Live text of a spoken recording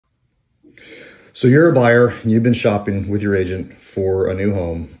So you're a buyer and you've been shopping with your agent for a new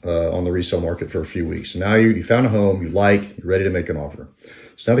home on the resale market for a few weeks. Now you found a home you like, you're ready to make an offer.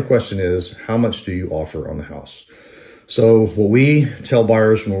 So now the question is, how much do you offer on the house? So what we tell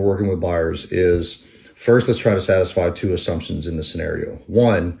buyers when we're working with buyers is, first, let's try to satisfy two assumptions in the scenario.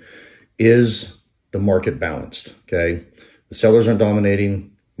 One, is the market balanced? Okay. The sellers aren't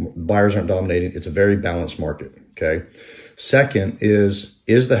dominating, buyers aren't dominating. It's a very balanced market. Okay. Second is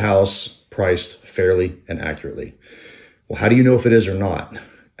the house priced fairly and accurately? Well, how do you know if it is or not?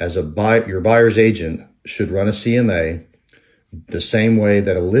 As your buyer's agent should run a CMA the same way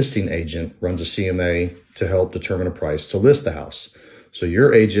that a listing agent runs a CMA to help determine a price to list the house. So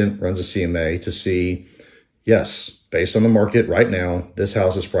your agent runs a CMA to see, yes, based on the market right now, this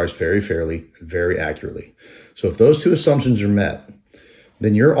house is priced very fairly, very accurately. So if those two assumptions are met,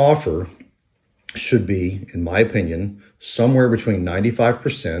 then your offer should be, in my opinion, somewhere between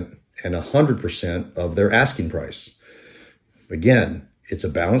 95% and 100% of their asking price. Again, it's a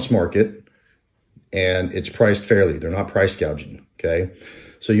balanced market and it's priced fairly. They're not price gouging, okay?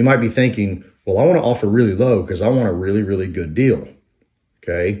 So you might be thinking, well, I want to offer really low because I want a really, really good deal,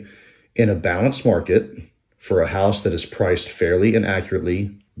 okay? In a balanced market for a house that is priced fairly and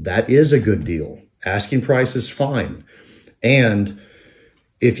accurately, that is a good deal. Asking price is fine. And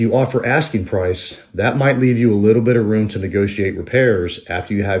if you offer asking price, that might leave you a little bit of room to negotiate repairs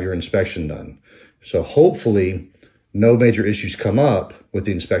after you have your inspection done. So hopefully no major issues come up with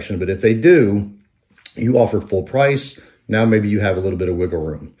the inspection, but if they do, you offer full price. Now maybe you have a little bit of wiggle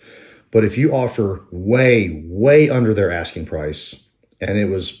room. But if you offer way, way under their asking price and it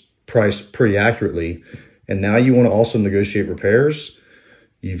was priced pretty accurately, and now you want to also negotiate repairs,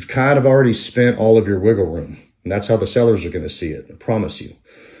 you've kind of already spent all of your wiggle room. And that's how the sellers are going to see it, I promise you.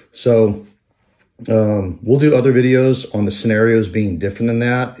 So we'll do other videos on the scenarios being different than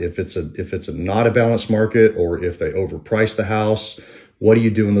that. If it's not a balanced market, or if they overprice the house, what do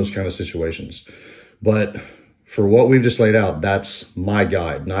you do in those kind of situations? But for what we've just laid out, that's my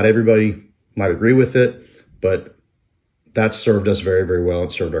guide. Not everybody might agree with it, but that's served us very, very well.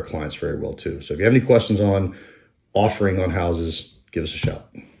 It served our clients very well too. So if you have any questions on offering on houses, give us a shout.